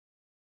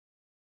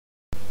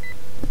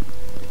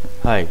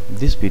Hi,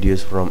 this video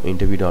is from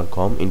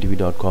interview.com.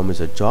 Interview.com is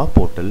a job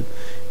portal.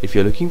 If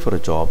you're looking for a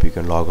job, you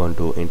can log on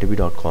to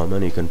interview.com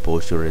and you can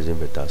post your resume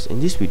with us. In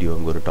this video,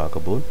 I'm going to talk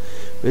about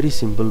very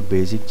simple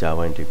basic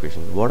Java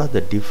integration. What are the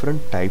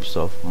different types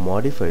of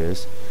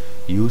modifiers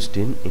used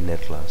in inner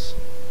class?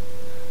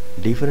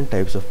 Different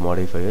types of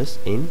modifiers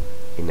in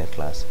inner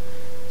class.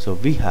 So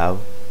we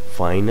have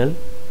final,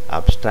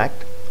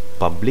 abstract,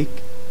 public,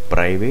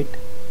 private,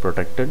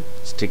 protected,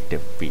 strict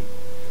FP.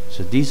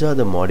 So these are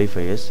the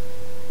modifiers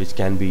which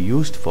can be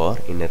used for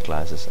inner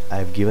classes. I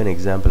have given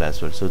example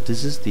as well. So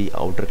this is the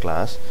outer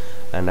class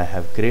and I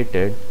have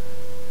created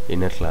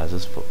inner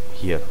classes for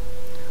here.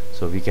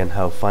 So we can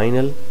have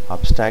final,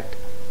 abstract,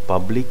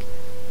 public,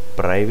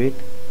 private,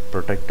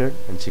 protected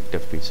and strict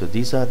FP. So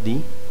these are the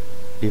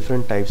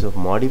different types of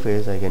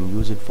modifiers. I can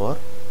use it for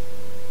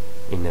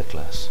inner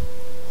class.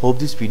 Hope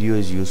this video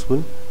is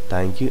useful.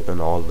 Thank you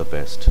and all the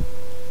best.